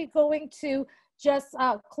actually going to just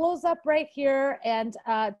close up right here and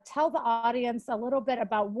tell the audience a little bit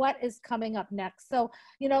about what is coming up next. So,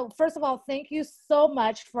 first of all, thank you so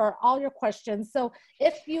much for all your questions. So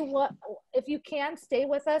if you can stay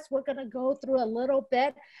with us, we're going to go through a little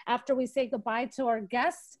bit after we say goodbye to our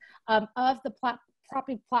guests of the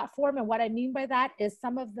Propy platform. And what I mean by that is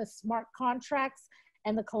some of the smart contracts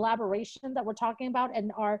and the collaboration that we're talking about,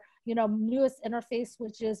 and our newest interface,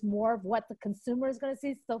 which is more of what the consumer is going to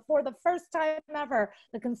see. So for the first time ever,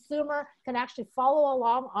 the consumer can actually follow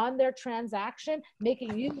along on their transaction,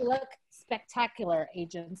 making you look spectacular,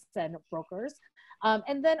 agents and brokers.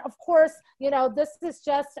 And then, of course, this is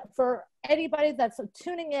just for anybody that's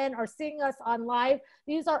tuning in or seeing us on live.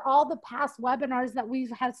 These are all the past webinars that we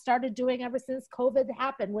have started doing ever since COVID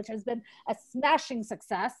happened, which has been a smashing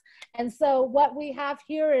success. And so what we have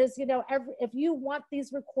here is, if you want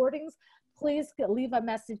these recordings, please leave a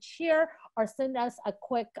message here or send us a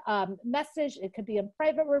quick message. It could be in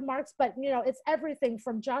private remarks, but it's everything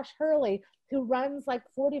from Josh Hurley, who runs like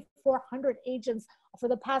 4,400 agents for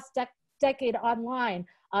the past decade online,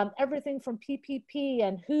 everything from PPP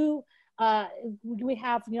and who we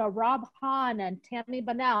have, Rob Hahn and Tammy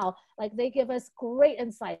Bunnell, like they give us great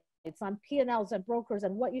insights on P&Ls and brokers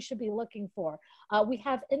and what you should be looking for. We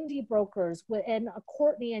have indie brokers and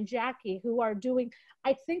Courtney and Jackie, who are doing,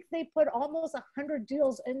 I think they put almost 100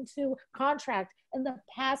 deals into contract in the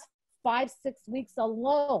past 5-6 weeks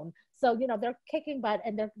alone. So, they're kicking butt,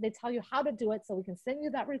 and they tell you how to do it. So we can send you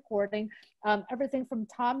that recording. Everything from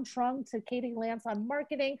Tom Trung to Katie Lance on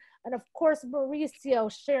marketing. And of course,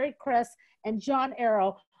 Mauricio, Sherry Chris, and John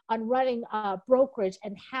Arrow on running Brokerage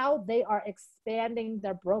and how they are expanding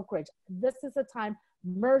their brokerage. This is the time.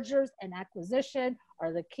 Mergers and acquisition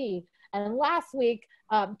are the key. And last week,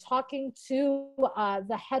 talking to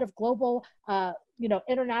the head of global,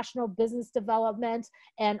 international business development,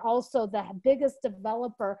 and also the biggest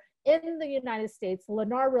developer in the United States,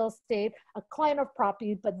 Lennar Real Estate, a client of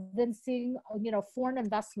Propy, but then seeing, foreign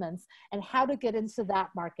investments and how to get into that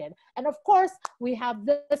market. And of course, we have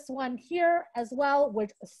this one here as well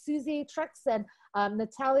with Suzy, Truax, and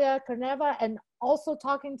Natalia, Karayaneva, and also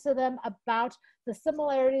talking to them about the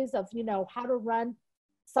similarities of, how to run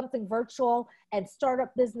something virtual and start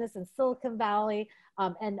up business in Silicon Valley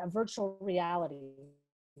and a virtual reality.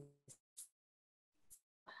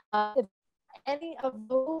 If any of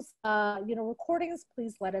those recordings,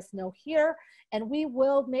 please let us know here, and we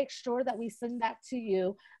will make sure that we send that to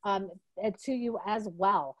you as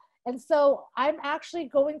well. And so I'm actually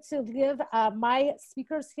going to give my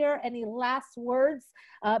speakers here any last words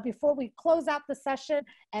before we close out the session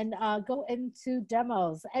and go into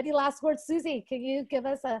demos. Any last words? Suzy, can you give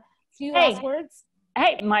us a few last words?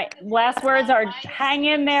 Hey, my last words are hang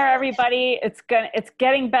in there, everybody. It's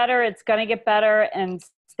getting better. It's going to get better, and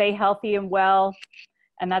stay healthy and well.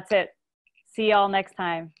 And that's it. See y'all next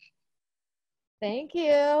time. Thank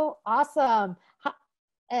you. Awesome.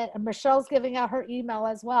 And Michelle's giving out her email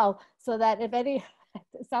as well, so that if any,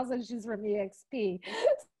 it sounds like she's from EXP.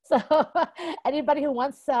 So anybody who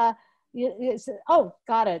wants oh,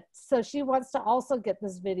 got it. So she wants to also get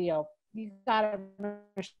this video. You got it,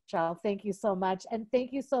 Michelle. Thank you so much. And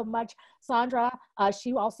thank you so much, Sandra.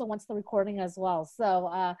 She also wants the recording as well. So,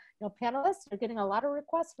 panelists, you're getting a lot of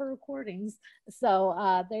requests for recordings.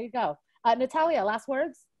 So there you go. Natalia, last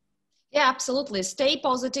words? Yeah, absolutely. Stay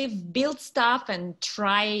positive, build stuff, and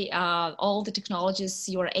try all the technologies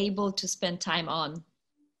you are able to spend time on.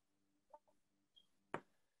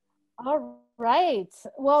 All right.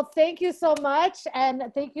 Well, thank you so much. And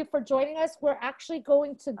thank you for joining us. We're actually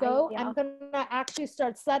going to go. I'm going to actually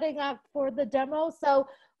start setting up for the demo. So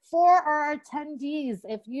for our attendees,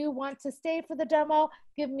 if you want to stay for the demo,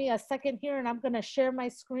 give me a second here and I'm going to share my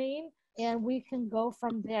screen and we can go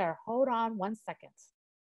from there. Hold on 1 second.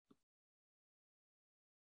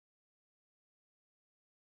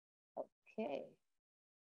 Okay.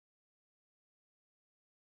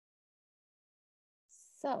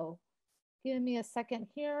 So give me a second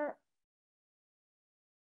here.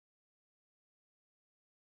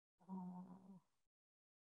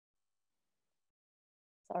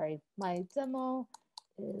 Sorry, my demo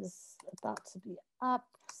is about to be up.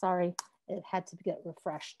 Sorry, it had to get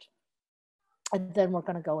refreshed. And then we're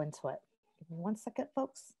going to go into it. Give me 1 second,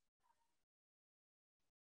 folks.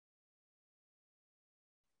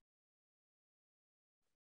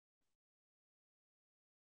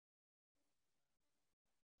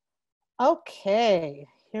 Okay,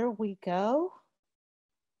 here we go.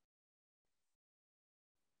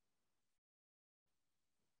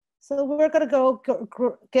 So we're going to go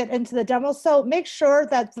get into the demo. So make sure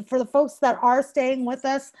that for the folks that are staying with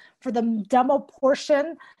us for the demo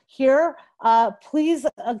portion here, please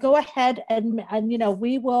go ahead and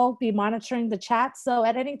we will be monitoring the chat. So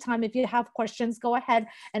at any time, if you have questions, go ahead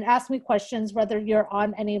and ask me questions, whether you're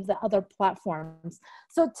on any of the other platforms.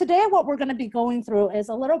 So today, what we're going to be going through is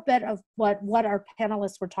a little bit of what our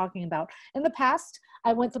panelists were talking about. In the past,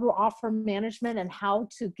 I went through offer management and how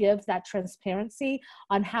to give that transparency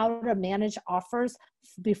on how to manage offers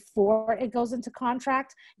before it goes into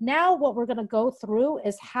contract. Now what we're going to go through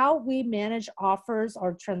is how we manage offers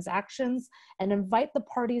or transactions and invite the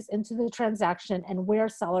parties into the transaction and where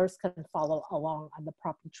sellers can follow along on the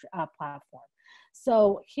Propy platform.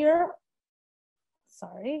 So here,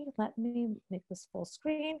 sorry, let me make this full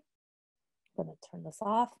screen. I'm going to turn this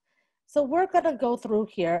off. So we're going to go through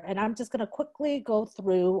here, and I'm just going to quickly go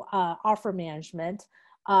through offer management.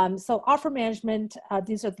 So offer management,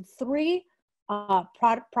 these are the three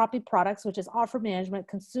Propy products, which is offer management,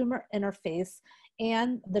 consumer interface,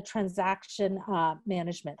 and the transaction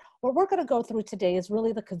management. What we're going to go through today is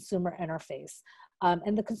really the consumer interface.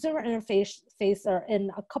 And the consumer interface are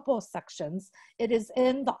in a couple of sections. It is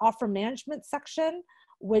in the offer management section,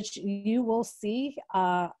 which you will see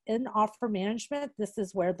in offer management. This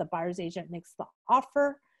is where the buyer's agent makes the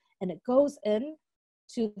offer and it goes in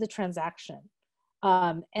to the transaction.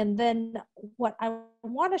 And then what I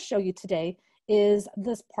want to show you today is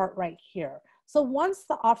this part right here. So once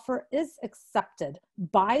the offer is accepted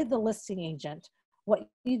by the listing agent, what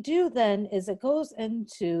you do then is it goes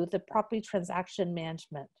into the Propy transaction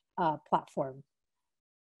management platform.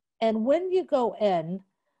 And when you go in,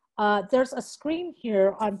 there's a screen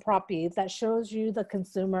here on Propy that shows you the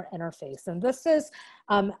consumer interface. And this is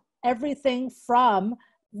everything from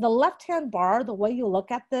the left-hand bar. The way you look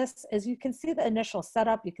at this is you can see the initial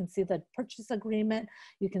setup, you can see the purchase agreement,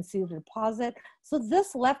 you can see the deposit. So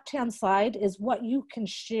this left-hand side is what you can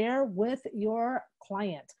share with your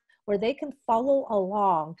client, where they can follow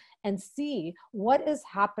along and see what is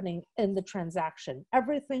happening in the transaction.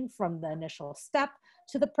 Everything from the initial step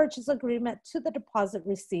to the purchase agreement, to the deposit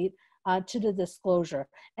receipt, to the disclosure.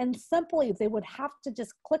 And simply, they would have to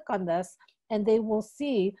just click on this and they will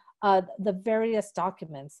see the various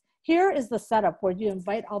documents. Here is the setup where you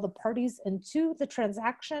invite all the parties into the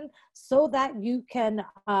transaction so that you can,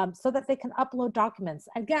 so that they can upload documents.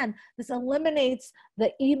 Again, this eliminates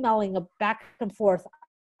the emailing of back and forth.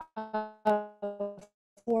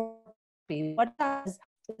 What it does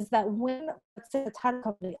is that when, let's say, the title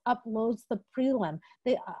company uploads the prelim,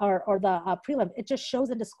 or the prelim, it just shows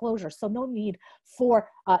a disclosure. So no need for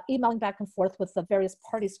emailing back and forth with the various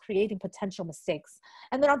parties, creating potential mistakes.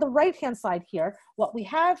 And then on the right-hand side here, what we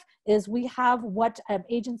have is we have what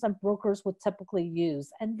agents and brokers would typically use.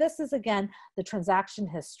 And this is, again, the transaction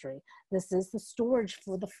history. This is the storage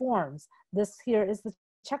for the forms. This here is the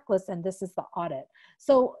checklist, and this is the audit.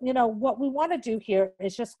 So, you know, what we want to do here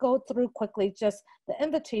is just go through quickly just the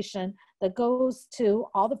invitation that goes to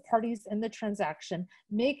all the parties in the transaction,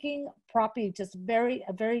 making Propy just a very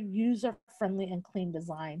user-friendly and clean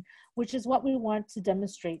design, which is what we want to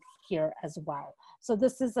demonstrate here as well. So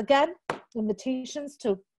this is, again, invitations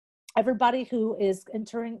to everybody who is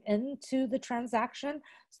entering into the transaction,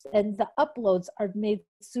 and the uploads are made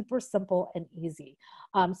super simple and easy.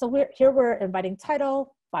 So we're inviting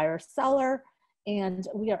title, buyer, seller, and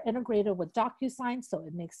we are integrated with DocuSign, so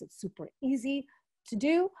it makes it super easy to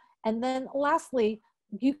do. And then lastly,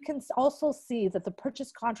 you can also see that the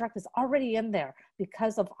purchase contract is already in there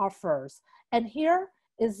because of offers. And here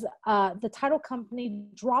is the title company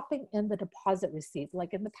dropping in the deposit receipt.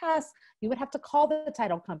 Like in the past, you would have to call the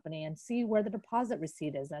title company and see where the deposit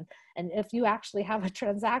receipt is. And if you actually have a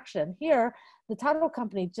transaction here, the title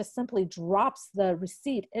company just simply drops the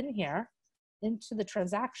receipt in here into the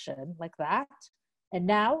transaction like that. And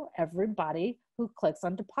now everybody who clicks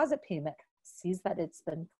on deposit payment sees that it's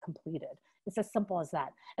been completed. It's as simple as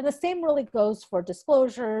that. And the same really goes for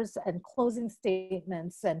disclosures and closing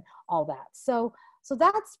statements and all that. So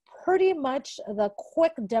that's pretty much the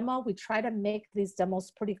quick demo. We try to make these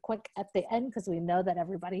demos pretty quick at the end because we know that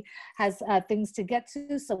everybody has things to get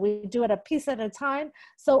to. So we do it a piece at a time.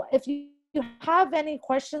 So if you have any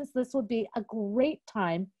questions, this would be a great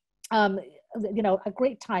time, you know, a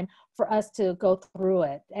great time for us to go through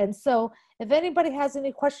it. And so if anybody has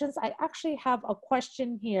any questions, I actually have a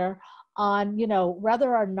question here on, you know,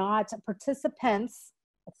 whether or not participants,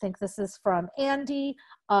 I think this is from Andy,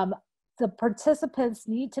 the participants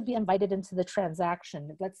need to be invited into the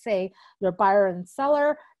transaction. Let's say your buyer and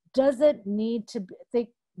seller doesn't need to, they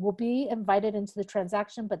will be invited into the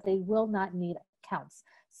transaction, but they will not need accounts.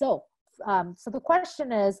 So, so the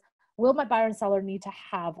question is, will my buyer and seller need to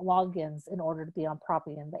have logins in order to be on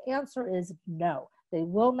Propy? And the answer is no. They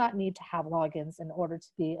will not need to have logins in order to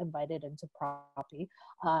be invited into Propy.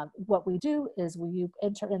 What we do is we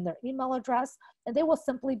enter in their email address, and they will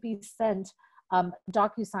simply be sent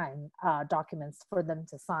DocuSign documents for them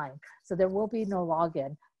to sign. So there will be no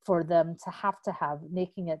login for them to have,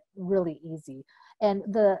 making it really easy. And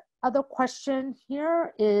the other question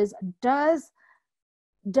here is, does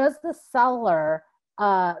the seller,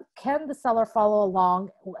 can the seller follow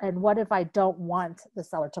along? And what if I don't want the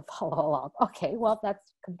seller to follow along? Okay, well,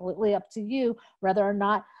 that's completely up to you, whether or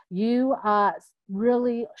not you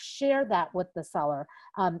really share that with the seller.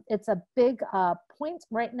 It's a big point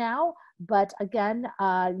right now, but again,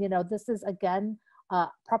 you know, this is, again,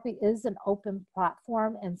 Propy is an open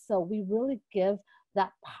platform, and so we really give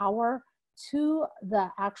that power to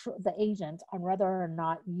the agent on whether or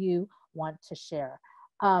not you want to share.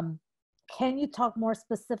 Can you talk more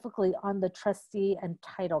specifically on the trustee and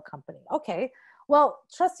title company? Okay, well,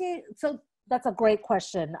 trustee, so that's a great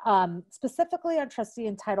question. Specifically on trustee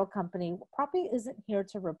and title company, Propy isn't here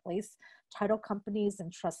to replace title companies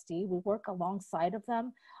and trustee. We work alongside of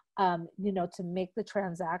them, you know, to make the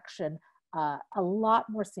transaction a lot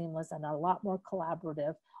more seamless and a lot more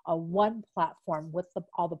collaborative on one platform with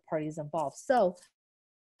all the parties involved. So,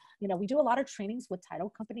 you know, we do a lot of trainings with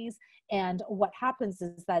title companies, and what happens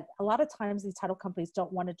is that a lot of times these title companies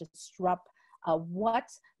don't want to disrupt what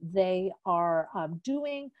they are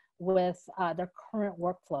doing with their current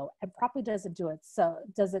workflow, and Propy doesn't do it. So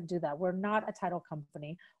doesn't do that. We're not a title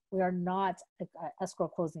company. We are not an escrow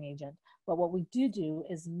closing agent. But what we do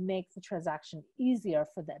is make the transaction easier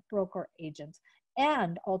for the broker agent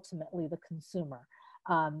and ultimately the consumer.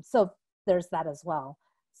 So there's that as well.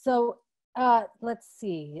 So let's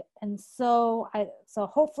see. And so so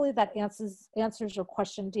hopefully that answers your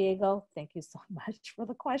question, Diego. Thank you so much for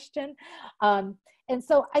the question. And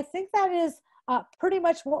so I think that is pretty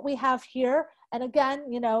much what we have here. And again,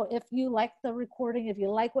 you know, if you like the recording, if you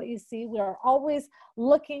like what you see, we are always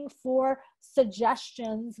looking for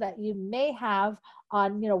suggestions that you may have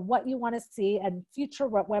on, you know, what you want to see and future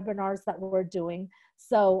webinars that we're doing.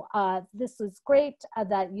 So this is great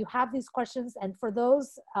that you have these questions. And for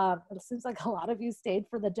those, it seems like a lot of you stayed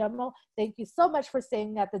for the demo. Thank you so much for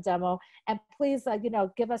staying at the demo. And please, you know,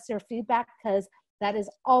 give us your feedback, because that is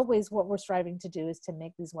always what we're striving to do, is to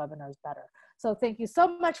make these webinars better. So thank you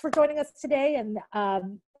so much for joining us today. And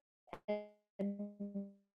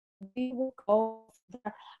we will go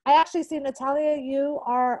there. I actually see, Natalia, you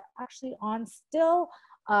are actually on still.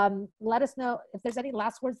 Let us know if there's any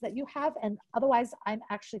last words that you have, and otherwise I'm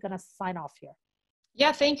actually going to sign off here.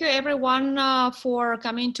 Yeah, thank you everyone for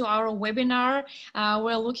coming to our webinar.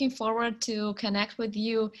 We're looking forward to connect with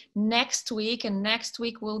you next week, and next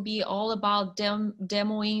week will be all about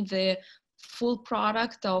demoing the full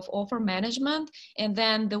product of offer management, and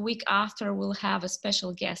then the week after we'll have a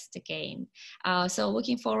special guest again. So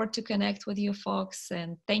looking forward to connect with you folks,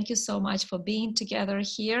 and thank you so much for being together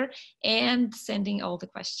here and sending all the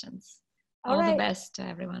questions. All the best to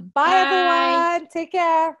everyone. Bye everyone. Take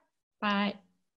care. Bye.